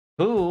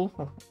Who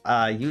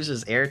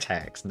uses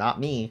AirTags? Not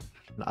me.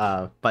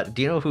 But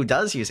do you know who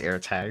does use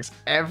AirTags?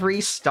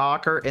 Every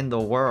stalker in the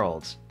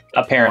world.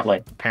 Apparently.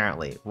 Well,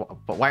 apparently.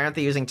 But why aren't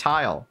they using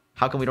Tile?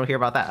 How come we don't hear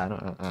about that?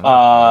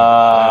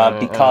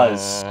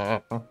 Because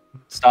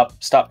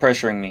stop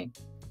pressuring me.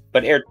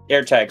 But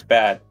AirTags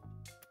bad.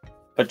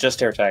 But just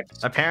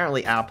AirTags.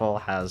 Apparently, Apple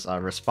has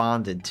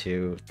responded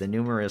to the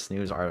numerous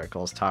news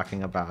articles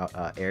talking about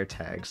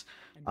AirTags.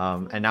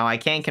 And now I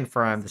can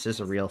confirm this is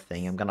a real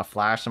thing. I'm gonna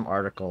flash some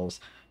articles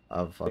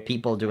of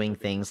people doing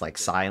things like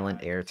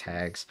silent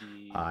AirTags.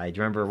 I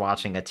remember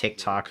watching a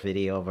TikTok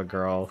video of a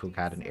girl who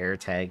had an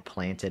AirTag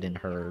planted in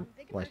her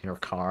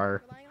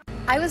car.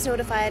 I was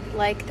notified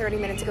like 30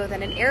 minutes ago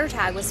that an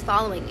AirTag was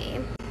following me.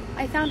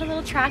 I found a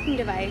little tracking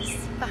device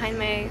behind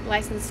my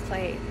license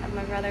plate of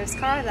my brother's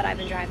car that I've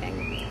been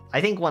driving.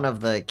 I think one of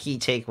the key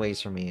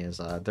takeaways for me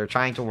is they're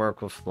trying to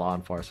work with law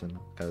enforcement,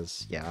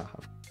 because, yeah,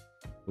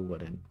 who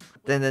wouldn't?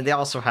 Then they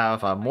also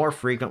have more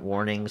frequent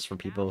warnings for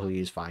people who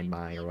use Find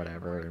My or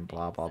whatever, and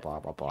blah, blah, blah,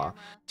 blah, blah.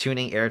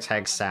 Tuning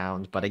AirTag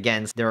sound, but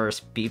again, there are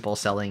people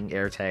selling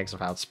AirTags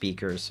without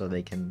speakers so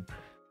they can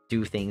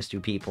do things to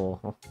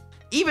people.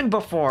 Even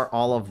before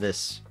all of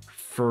this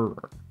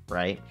furor,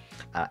 right?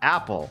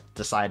 Apple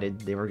decided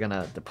they were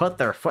gonna put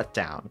their foot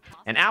down,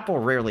 and Apple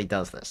rarely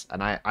does this,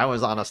 and I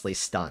was honestly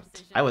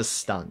stunned. I was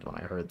stunned when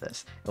I heard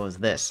this. It was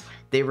this.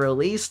 They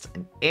released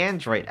an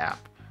Android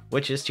app,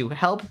 which is to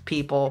help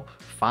people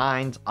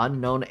find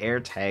unknown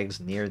AirTags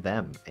near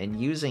them, and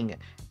using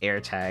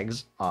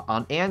AirTags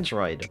on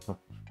Android.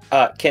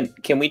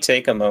 Can we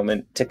take a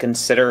moment to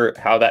consider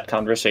how that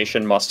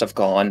conversation must have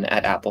gone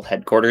at Apple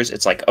headquarters?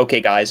 It's like,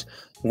 okay, guys,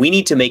 we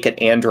need to make an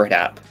Android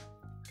app.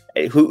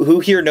 Who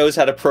here knows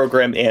how to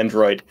program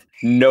Android?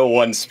 No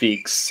one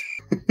speaks.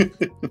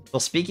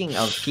 Well, speaking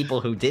of people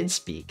who did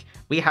speak,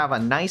 we have a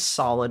nice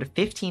solid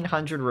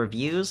 1,500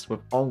 reviews with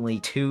only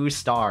 2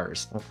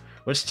 stars,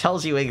 which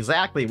tells you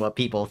exactly what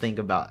people think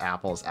about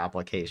Apple's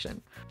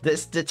application.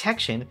 This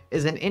detection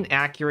is an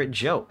inaccurate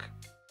joke,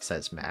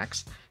 says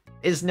Max.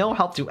 Is no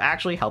help to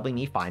actually helping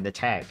me find the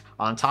tag.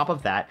 On top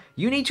of that,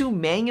 you need to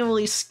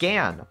manually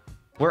scan,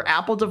 where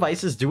Apple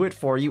devices do it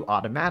for you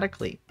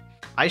automatically.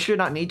 I should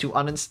not need to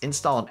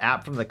uninstall an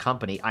app from the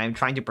company. I am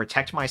trying to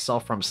protect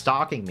myself from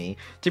stalking me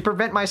to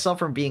prevent myself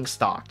from being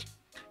stalked.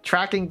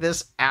 Tracking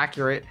this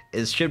accurate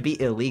should be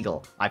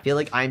illegal. I feel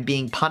like I'm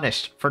being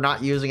punished for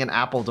not using an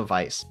Apple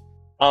device.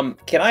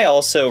 Can I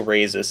also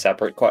raise a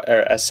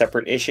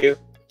separate issue?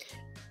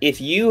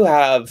 If you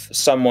have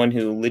someone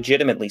who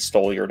legitimately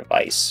stole your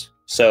device,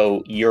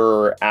 so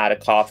you're at a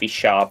coffee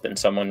shop and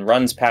someone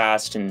runs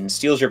past and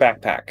steals your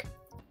backpack,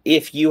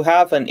 if you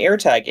have an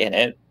AirTag in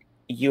it,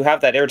 you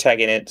have that AirTag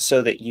in it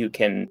so that you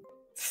can,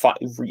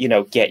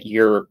 get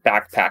your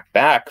backpack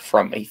back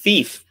from a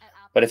thief.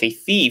 But if a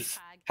thief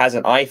has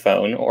an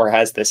iPhone or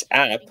has this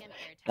app,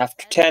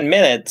 after 10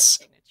 minutes,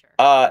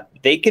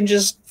 they can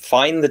just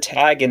find the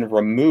tag and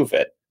remove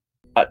it.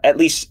 At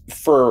least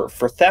for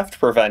theft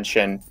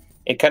prevention,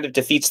 it kind of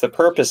defeats the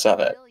purpose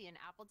of it.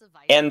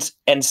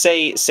 And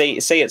say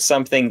it's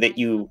something that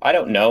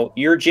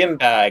your gym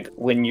bag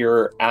when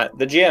you're at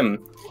the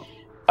gym.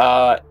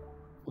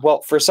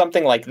 Well, for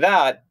something like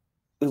that,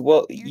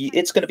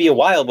 it's going to be a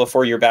while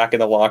before you're back in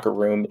the locker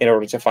room in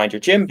order to find your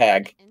gym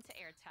bag.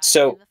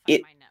 So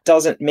it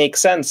doesn't make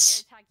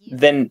sense.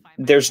 Then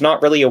there's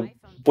not really a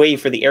way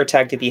for the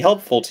AirTag to be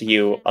helpful to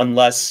you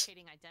unless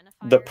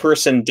the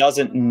person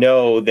doesn't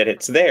know that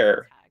it's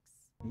there.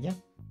 Yeah,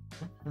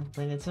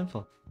 plain and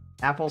simple.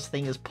 Apple's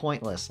thing is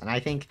pointless, and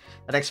I think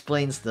that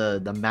explains the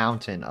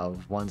mountain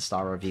of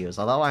 1-star reviews,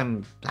 although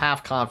I'm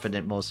half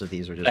confident most of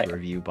these are just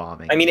review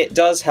bombing. I mean, it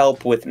does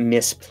help with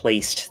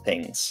misplaced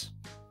things.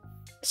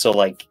 So,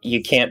 like,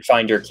 you can't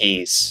find your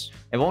keys.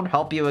 It won't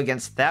help you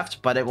against theft,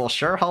 but it will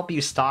sure help you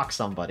stalk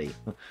somebody.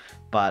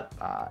 But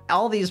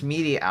all these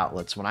media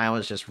outlets, when I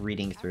was just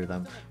reading through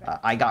them,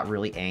 I got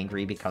really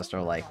angry because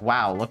they're like,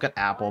 wow, look at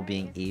Apple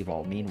being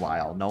evil.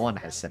 Meanwhile, no one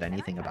has said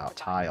anything about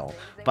Tile.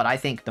 But I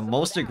think the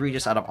most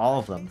egregious out of all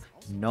of them,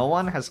 no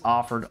one has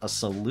offered a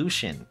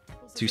solution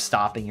to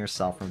stopping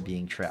yourself from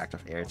being tracked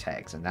with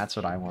AirTags, and that's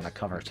what I want to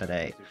cover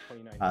today.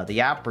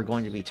 The app we're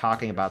going to be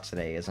talking about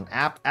today is an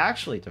app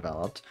actually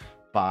developed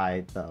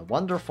by the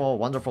wonderful,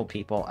 wonderful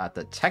people at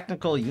the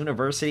Technical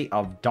University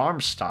of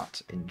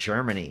Darmstadt in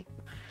Germany.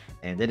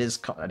 And it is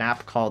an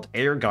app called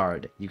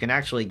AirGuard. You can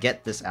actually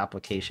get this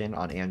application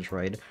on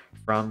Android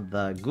from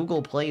the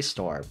Google Play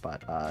Store,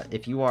 but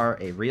if you are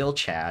a real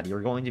Chad,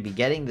 you're going to be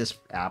getting this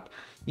app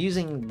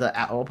using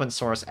the open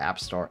source app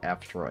store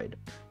f-droid.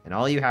 And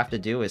all you have to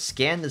do is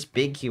scan this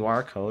big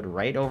QR code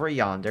right over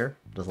yonder,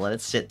 just let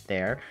it sit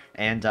there,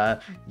 and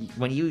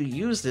when you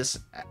use this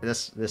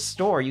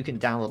store, you can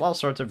download all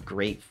sorts of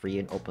great free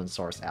and open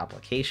source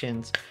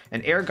applications.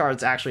 And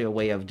AirGuard's actually a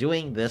way of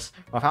doing this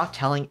without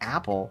telling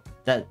Apple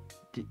that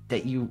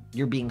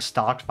you're being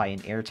stalked by an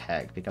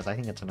AirTag, because I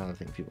think that's another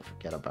thing people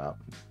forget about.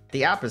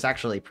 The app is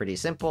actually pretty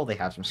simple. They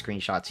have some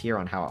screenshots here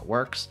on how it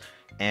works.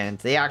 and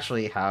they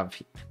actually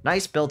have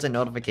nice built-in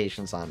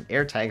notifications on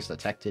AirTags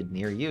detected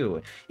near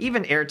you.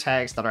 Even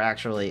AirTags that are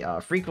actually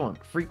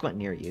frequent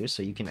near you,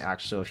 so you can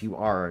actually,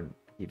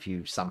 if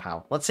you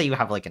somehow, let's say you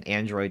have like an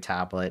Android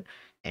tablet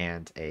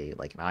and an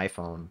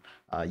iPhone,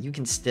 you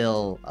can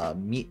still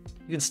mute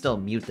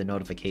the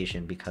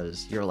notification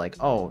because you're like,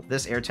 oh,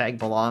 this AirTag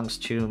belongs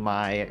to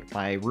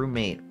my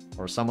roommate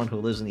or someone who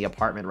lives in the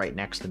apartment right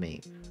next to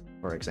me,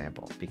 for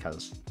example.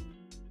 Because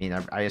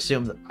I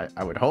assume that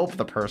I would hope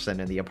the person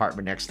in the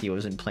apartment next to you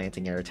isn't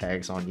planting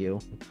AirTags on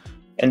you.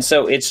 And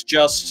so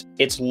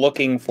it's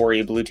looking for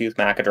a Bluetooth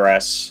MAC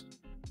address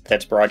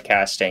that's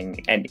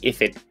broadcasting, and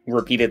if it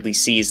repeatedly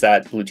sees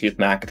that Bluetooth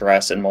MAC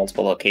address in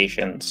multiple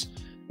locations,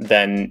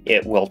 then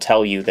it will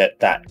tell you that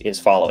that is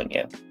following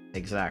you.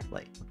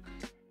 Exactly.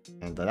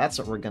 And that's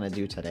what we're going to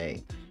do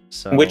today.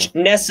 So, which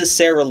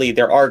necessarily,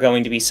 there are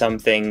going to be some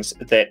things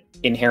that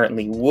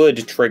inherently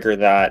would trigger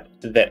that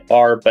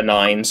are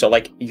benign. So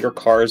like your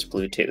car's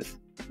Bluetooth.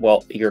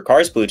 Well, your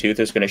car's Bluetooth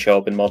is going to show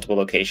up in multiple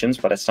locations,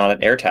 but it's not an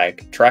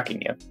AirTag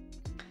tracking you.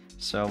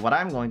 So what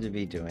I'm going to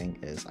be doing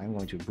is I'm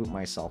going to boot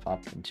myself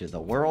up into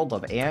the world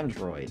of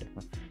Android.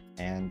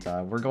 And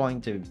we're going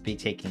to be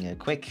taking a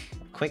quick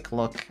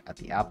look at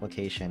the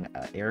application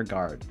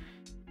AirGuard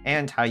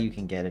and how you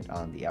can get it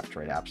on the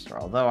f-droid App Store.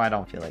 Although I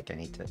don't feel like I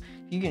need to.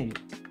 You can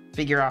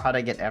figure out how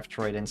to get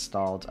f-droid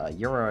installed.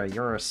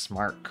 You're a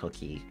smart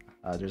cookie.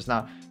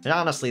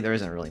 Honestly, there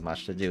isn't really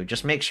much to do.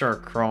 Just make sure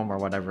Chrome or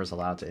whatever is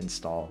allowed to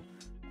install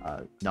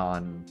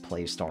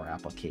non-Play Store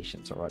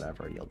applications or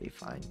whatever. You'll be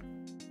fine.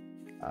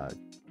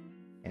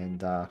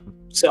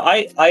 So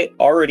I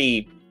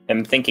already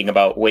am thinking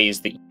about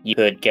ways that you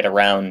could get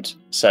around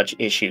such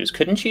issues.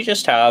 Couldn't you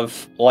just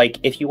have, like,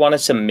 if you wanted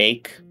to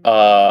make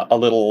a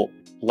little,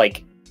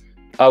 like,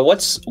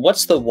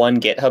 what's the one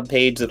GitHub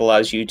page that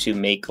allows you to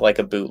make like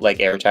a bootleg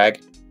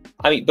AirTag?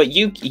 I mean, but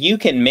you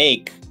can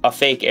make a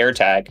fake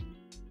AirTag,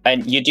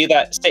 and you do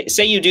that.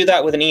 Say you do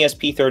that with an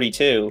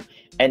ESP32,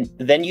 and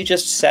then you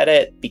just set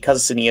it, because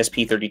it's an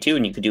ESP32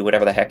 and you can do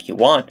whatever the heck you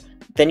want.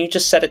 Then you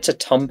just set it to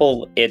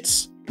tumble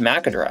its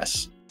MAC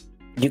address.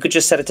 You could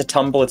just set it to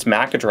tumble its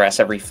MAC address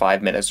every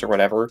 5 minutes or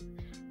whatever,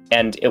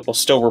 and it will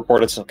still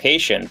report its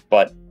location,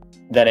 but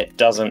then it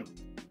doesn't.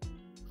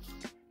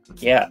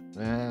 Yeah.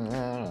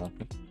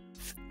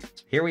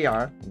 Here we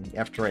are in the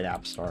f-droid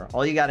App Store.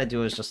 All you got to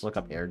do is just look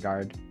up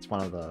AirGuard. It's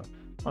one of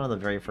the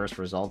very first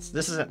results.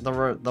 This is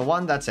the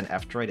one that's in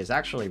f-droid is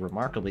actually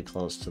remarkably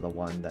close to the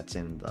one that's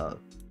in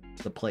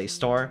the Play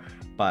Store.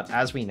 But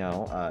as we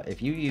know,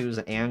 if you use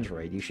an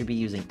Android, you should be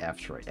using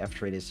f-droid.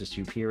 F-droid is the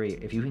superior.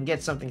 If you can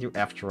get something through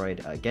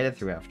f-droid, get it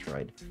through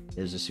f-droid. It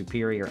is a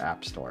superior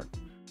app store.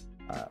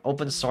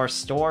 Open source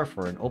store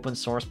for an open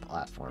source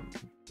platform.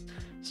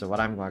 So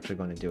what I'm actually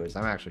going to do is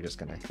I'm actually just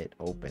going to hit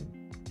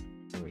open.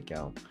 There we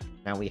go.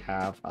 Now we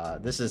have,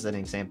 this is an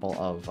example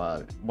of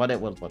what it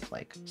would look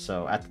like.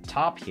 So at the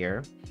top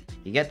here,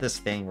 you get this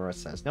thing where it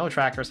says, no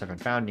trackers have been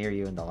found near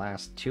you in the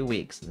last 2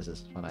 weeks. And this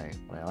is when I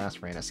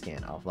last ran a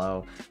scan.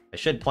 Although I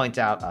should point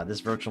out,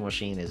 this virtual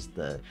machine is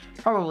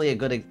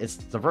it's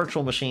the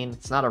virtual machine.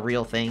 It's not a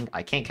real thing.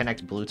 I can't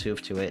connect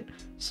Bluetooth to it,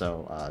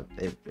 so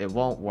it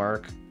won't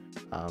work.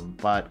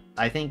 But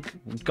I think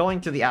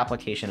going through the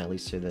application, at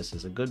least through this,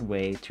 is a good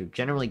way to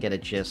generally get a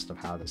gist of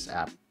how this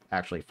app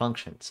actually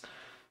functions.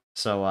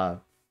 So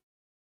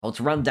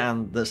let's run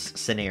down this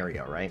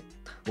scenario, right?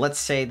 Let's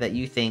say that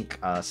you think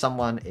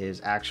someone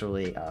is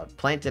actually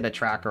planted a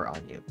tracker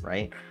on you,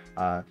 right?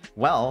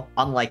 Well,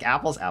 unlike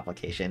Apple's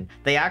application,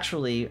 they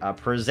actually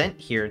present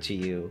here to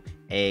you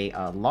a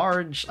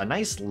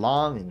nice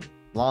long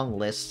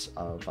list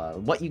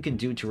of what you can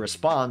do to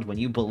respond when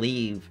you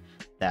believe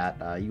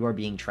that you are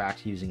being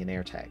tracked using an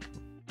AirTag.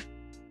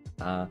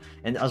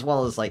 And as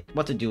well as like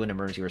what to do in an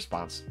emergency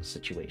response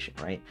situation,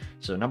 right?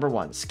 So number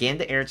one, scan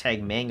the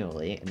AirTag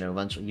manually, and then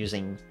eventually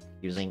using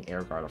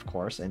AirGuard, of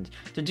course. And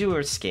to do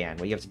a scan,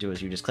 what you have to do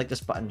is you just click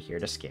this button here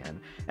to scan.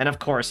 And of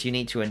course, you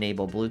need to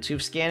enable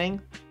Bluetooth scanning.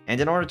 And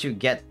in order to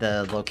get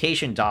the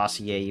location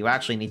dossier, you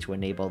actually need to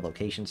enable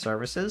location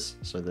services.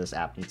 So this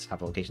app needs to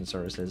have location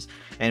services.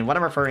 And what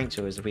I'm referring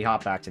to is, if we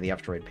hop back to the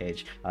f-droid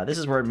page, this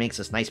is where it makes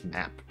this nice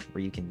map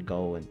where you can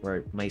go and where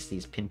it makes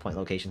these pinpoint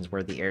locations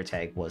where the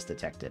AirTag was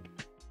detected.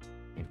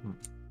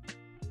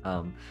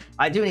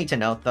 I do need to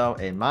note though,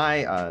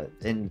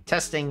 in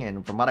testing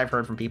and from what I've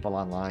heard from people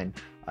online,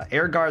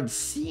 AirGuard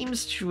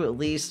seems to at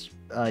least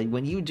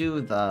when you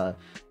do the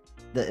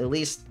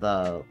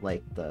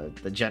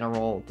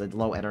general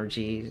low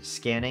energy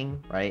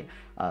scanning, right?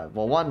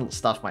 Well, one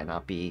stuff might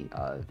not be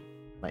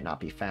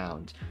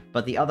found,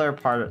 but the other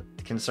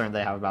concern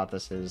they have about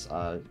this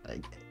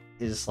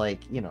is like,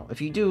 you know, if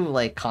you do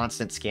like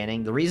constant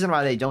scanning, the reason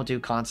why they don't do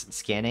constant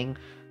scanning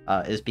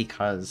is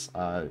because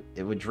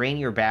it would drain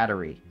your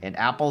battery, and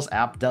Apple's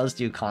app does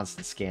do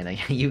constant scanning.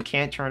 You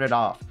can't turn it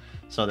off.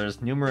 So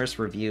there's numerous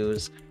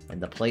reviews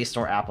in the Play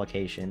Store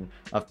application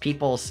of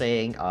people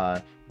saying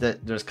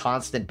that there's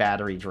constant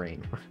battery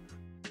drain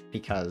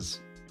because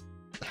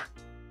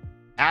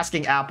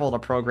asking Apple to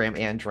program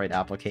Android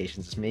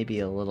applications is maybe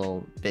a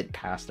little bit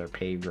past their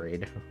pay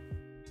grade.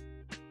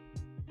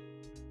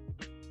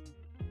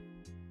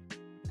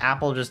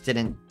 Apple just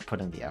didn't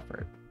put in the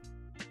effort.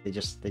 They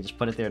just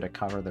put it there to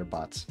cover their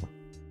butts.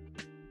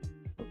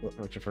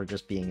 Which, if we're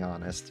just being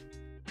honest.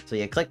 So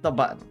you click the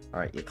button.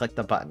 Alright, you click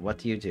the button. What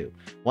do?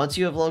 Once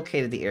you have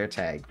located the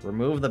AirTag,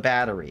 remove the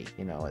battery.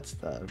 You know, it's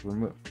the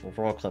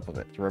roll clip of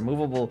it. It's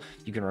removable.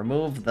 You can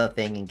remove the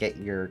thing and get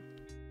your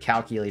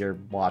calculator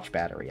watch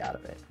battery out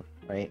of it.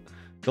 Right?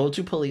 Go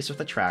to police with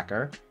the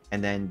tracker,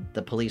 and then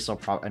the police will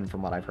and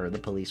from what I've heard, the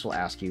police will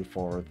ask you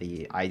for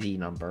the ID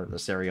number, the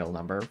serial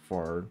number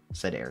for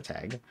said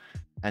AirTag.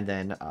 And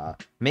then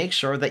make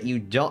sure that you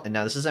don't, and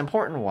now this is an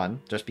important one,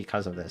 just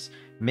because of this,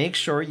 make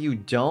sure you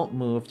don't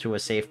move to a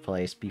safe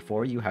place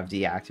before you have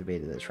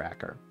deactivated the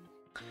tracker.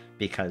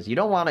 Because you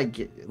don't want to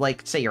get,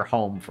 like, say your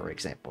home, for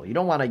example. You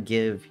don't want to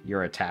give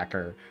your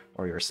attacker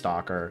or your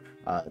stalker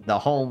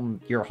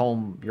your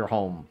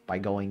home by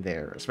going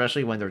there,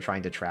 especially when they're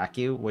trying to track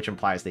you, which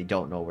implies they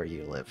don't know where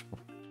you live.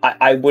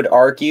 I would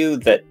argue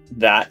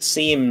that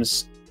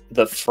seems...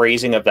 the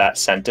phrasing of that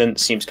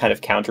sentence seems kind of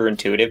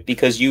counterintuitive,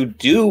 because you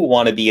do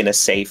want to be in a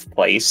safe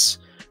place,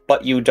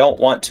 but you don't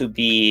want to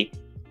be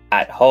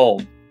at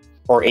home,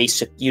 or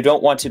you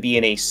don't want to be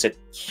in a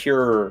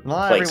secure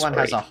Not place. Everyone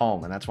has a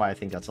home, and that's why I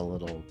think that's a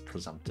little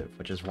presumptive,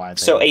 which is why.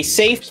 So a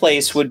safe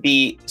place would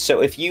be,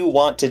 so if you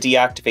want to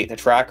deactivate the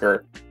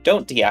tracker,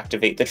 don't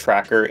deactivate the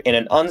tracker in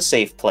an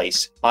unsafe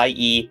place,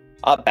 i.e.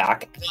 a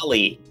back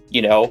alley,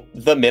 you know,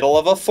 the middle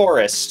of a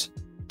forest.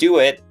 Do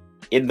it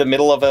in the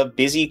middle of a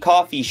busy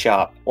coffee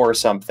shop or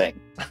something.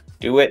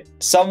 Do it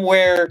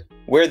somewhere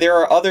where there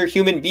are other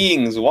human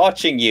beings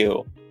watching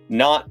you.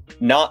 Not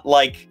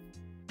like,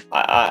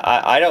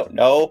 I don't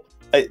know.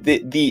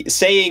 The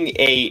saying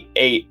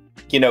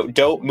you know,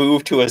 don't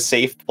move to a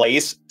safe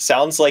place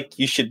sounds like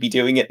you should be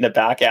doing it in a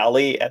back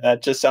alley, and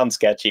that just sounds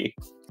sketchy.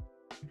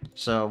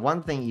 So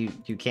one thing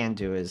you can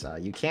do is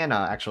you can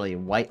actually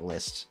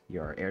whitelist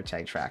your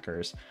AirTag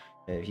trackers.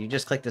 If you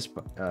just click this,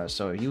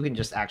 so you can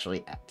just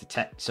actually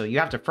detect. So you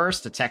have to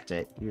first detect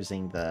it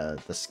using the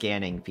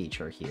scanning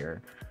feature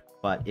here.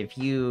 But if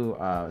you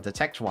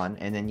detect one,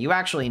 and then you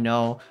actually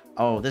know,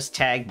 oh, this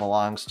tag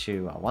belongs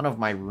to one of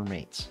my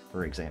roommates,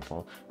 for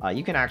example,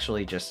 you can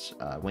actually just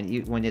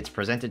when it's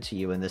presented to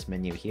you in this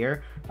menu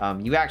here,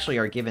 you actually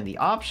are given the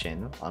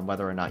option on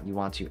whether or not you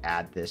want to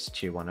add this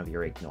to one of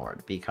your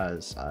ignored,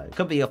 because it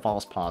could be a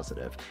false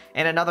positive.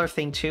 And another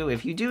thing too,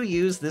 if you do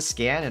use this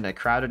scan in a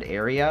crowded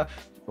area,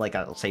 like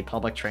say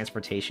public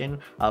transportation,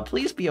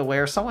 please be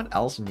aware someone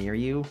else near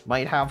you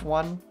might have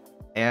one,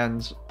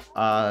 and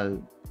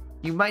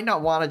you might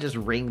not want to just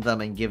ring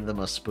them and give them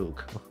a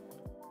spook.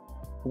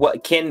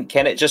 What can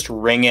it just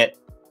ring it,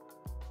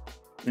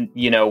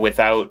 you know,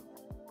 without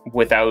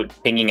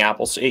pinging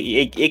Apple?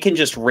 It can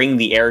just ring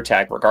the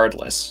AirTag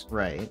regardless.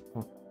 Right.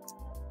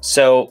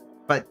 So,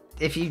 but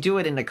if you do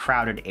it in a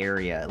crowded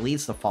area, it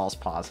leads to false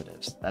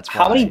positives. That's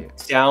how many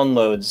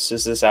downloads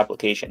does this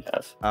application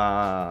have?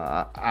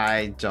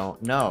 I don't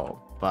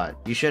know, but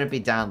you shouldn't be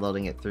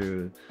downloading it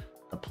through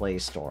the Play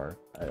Store.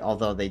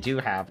 Although they do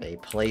have a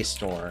Play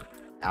Store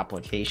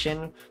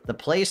application. The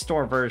Play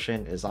Store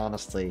version is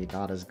honestly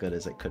not as good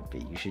as it could be.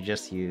 You should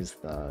just use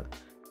the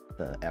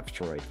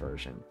f-droid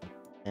version.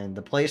 And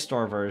the Play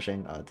Store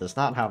version does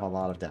not have a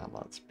lot of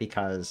downloads,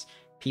 because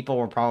people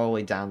were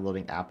probably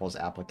downloading Apple's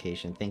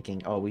application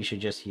thinking, oh, we should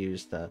just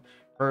use the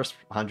first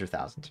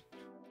 100,000.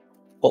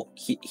 Well,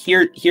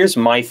 here's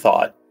my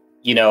thought.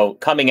 You know,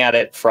 coming at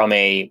it from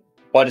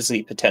what is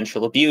the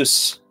potential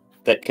abuse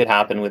that could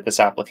happen with this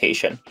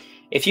application?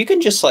 If you can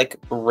just like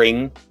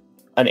ring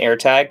an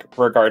AirTag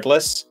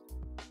regardless,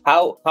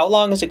 how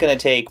long is it going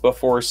to take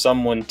before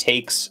someone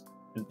takes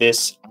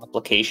this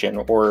application?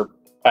 Or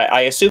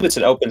I assume it's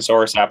an open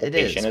source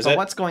application, is it? But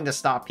what's going to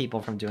stop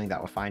people from doing that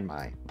with Find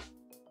My?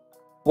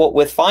 Well,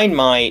 with Find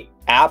My,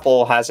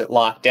 Apple has it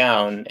locked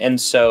down,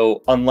 and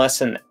so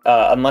unless an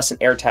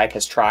AirTag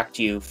has tracked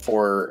you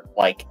for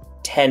like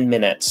 10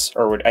 minutes,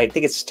 or I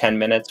think it's 10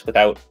 minutes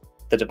without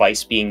the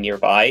device being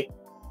nearby,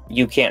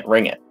 you can't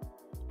ring it.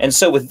 And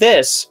so with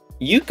this,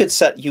 you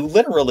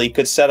literally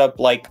could set up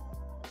like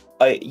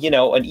an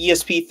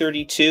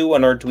ESP32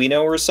 on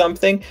Arduino or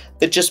something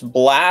that just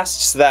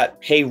blasts that,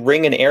 hey,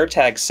 ring an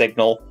AirTag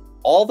signal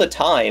all the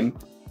time,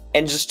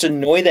 and just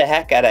annoy the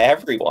heck out of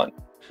everyone.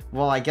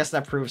 Well, I guess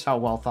that proves how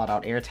well thought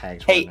out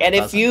AirTags. Hey, and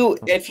if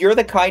you're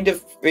the kind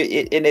of,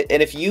 and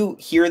if you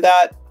hear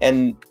that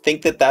and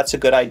think that that's a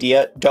good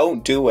idea,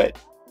 don't do it.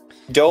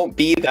 Don't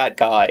be that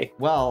guy.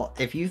 Well,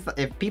 if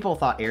people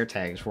thought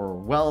AirTags were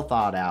well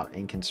thought out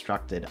and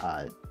constructed,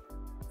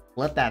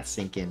 let that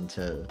sink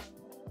into.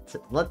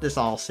 Let this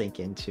all sink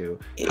into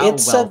how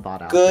well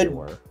thought out they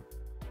were.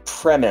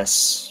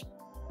 Premise.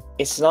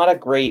 It's not a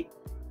great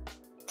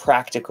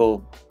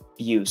practical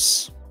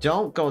use.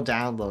 Don't go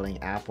downloading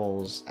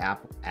Apple's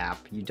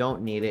app. You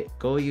don't need it.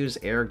 Go use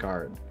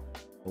AirGuard,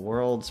 the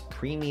world's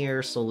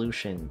premier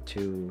solution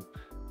to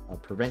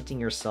preventing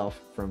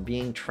yourself from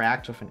being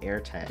tracked with an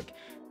AirTag.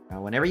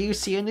 Whenever you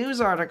see a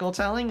news article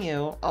telling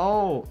you,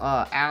 oh,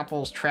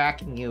 Apple's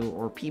tracking you,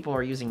 or people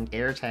are using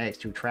AirTags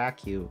to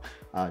track you,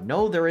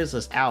 know there is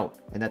this out,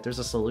 and that there's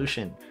a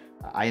solution.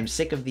 I am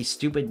sick of these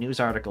stupid news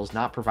articles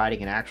not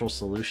providing an actual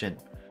solution.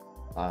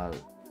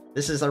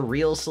 This is a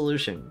real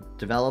solution,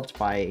 developed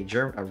by a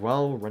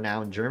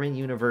well-renowned German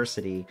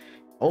university,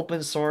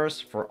 open source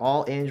for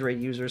all Android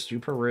users to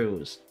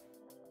peruse.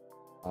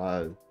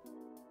 There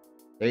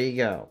you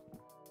go.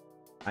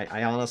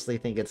 I honestly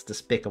think it's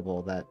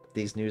despicable that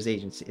these news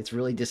agencies, it's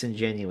really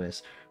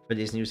disingenuous for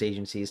these news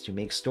agencies to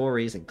make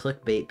stories and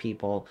clickbait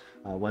people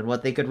when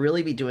what they could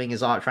really be doing is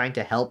trying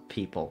to help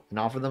people and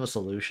offer them a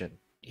solution.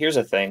 Here's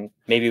a thing.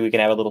 Maybe we can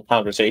have a little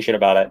conversation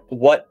about it.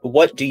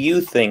 What do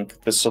you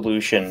think the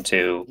solution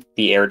to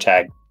the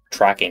AirTag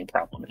tracking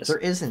problem is? There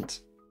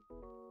isn't.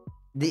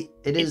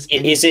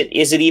 Is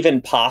it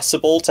even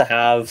possible to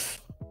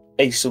have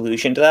a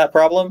solution to that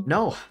problem?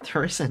 No,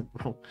 there isn't.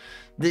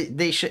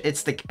 They should.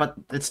 But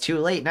it's too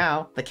late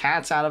now. The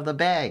cat's out of the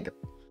bag.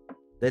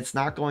 It's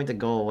not going to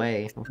go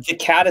away. The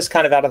cat is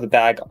kind of out of the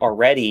bag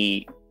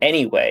already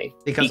anyway.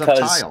 Because of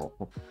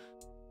Tile.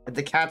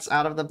 The cat's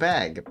out of the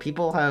bag.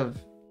 People have...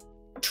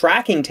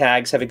 Tracking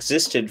tags have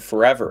existed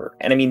forever.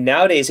 And I mean,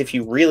 nowadays, if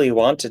you really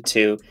wanted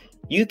to,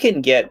 you can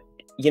get,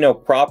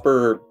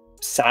 proper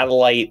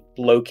satellite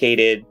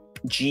located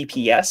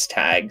GPS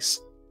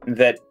tags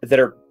that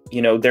are,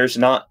 there's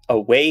not a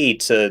way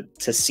to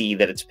see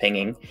that it's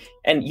pinging.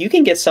 And you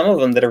can get some of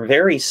them that are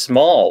very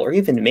small, or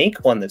even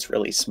make one that's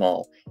really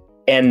small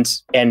and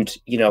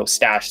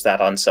stash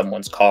that on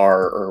someone's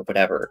car or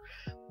whatever.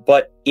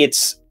 But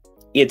it's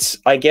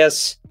I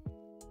guess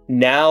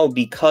now,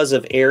 because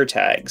of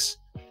AirTags,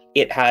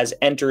 it has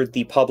entered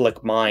the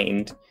public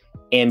mind,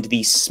 and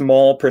the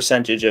small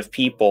percentage of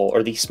people,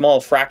 or the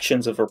small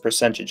fractions of a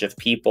percentage of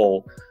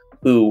people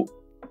who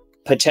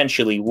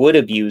potentially would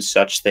abuse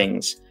such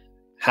things,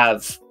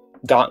 have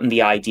gotten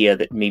the idea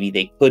that maybe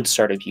they could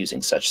start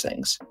abusing such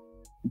things.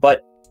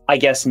 But I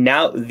guess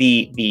now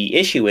the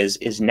issue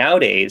is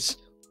nowadays,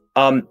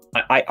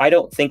 I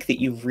don't think that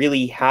you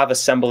really have a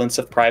semblance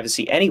of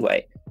privacy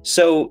anyway.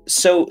 So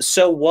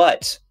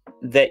what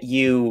that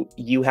you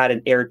had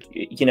an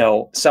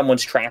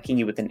someone's tracking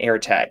you with an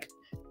AirTag.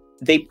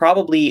 They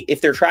probably,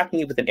 if they're tracking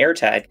you with an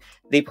AirTag,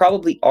 they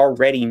probably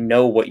already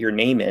know what your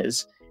name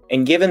is.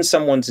 And given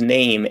someone's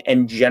name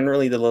and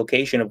generally the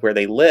location of where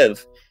they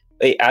live,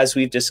 as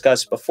we've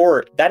discussed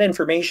before, that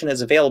information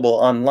is available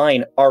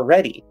online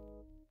already.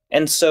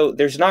 And so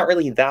there's not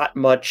really that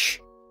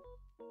much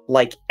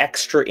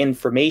extra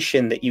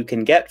information that you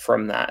can get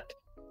from that.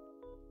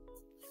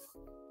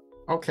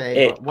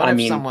 Okay, but what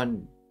if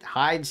someone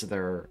hides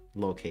their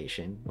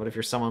location? What if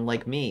you're someone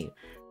like me,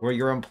 where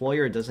your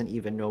employer doesn't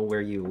even know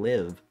where you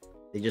live?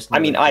 They just know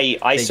I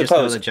suppose just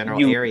know the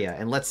general area.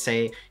 And let's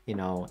say,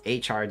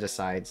 HR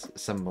decides,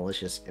 some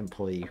malicious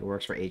employee who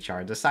works for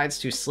HR decides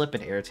to slip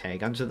an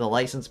AirTag onto the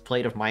license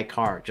plate of my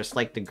car, just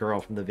like the girl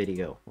from the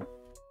video.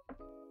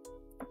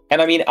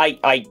 And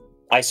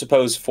I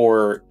suppose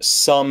for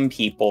some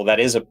people that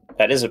is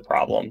a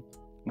problem,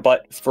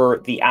 but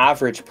for the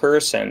average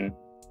person,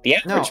 the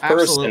average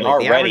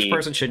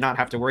person should not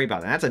have to worry about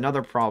it. And that's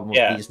another problem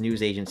with these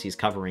news agencies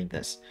covering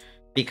this,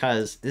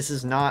 because this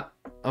is not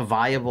a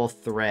viable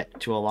threat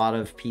to a lot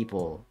of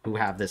people who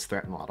have this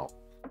threat model,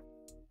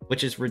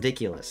 which is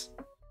ridiculous.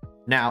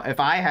 Now, if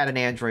I had an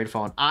Android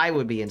phone, I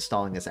would be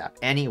installing this app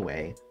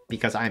anyway,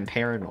 because I'm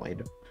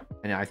paranoid,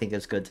 and I think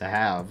it's good to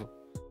have.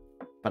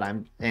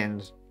 But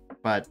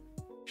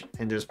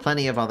there's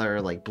plenty of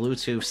other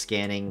Bluetooth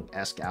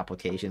scanning-esque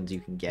applications you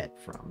can get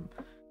from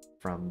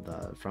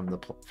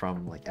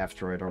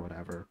f-droid or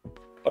whatever.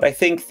 But I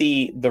think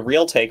the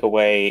real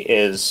takeaway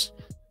is,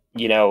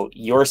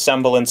 your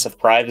semblance of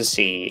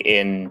privacy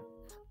in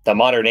the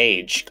modern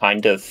age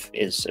kind of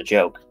is a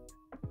joke.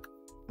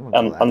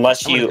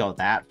 Unless you go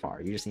that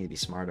far, you just need to be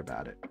smart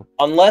about it.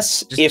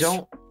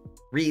 Don't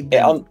read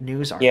the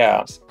news articles.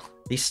 Yeah.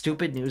 These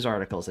stupid news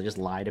articles that just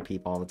lie to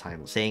people all the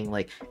time, saying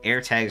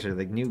AirTags are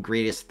the new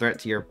greatest threat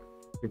to your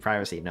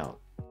privacy. No,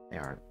 they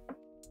aren't.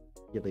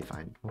 You'll be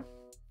fine.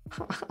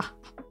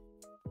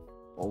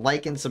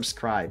 Like and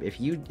subscribe if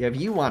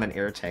you want an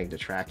AirTag to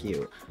track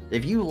you.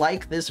 If you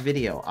like this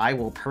video, I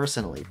will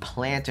personally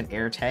plant an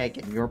AirTag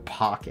in your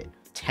pocket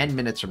 10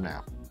 minutes from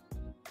now.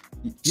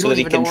 So that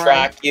he can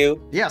track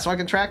you? Yeah, so I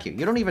can track you.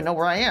 You don't even know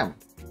where I am.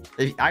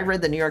 I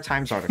read the New York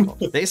Times article.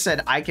 They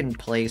said I can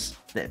place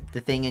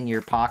the thing in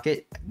your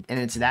pocket, and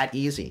it's that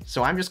easy.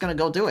 So I'm just gonna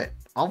go do it.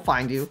 I'll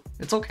find you.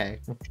 It's okay.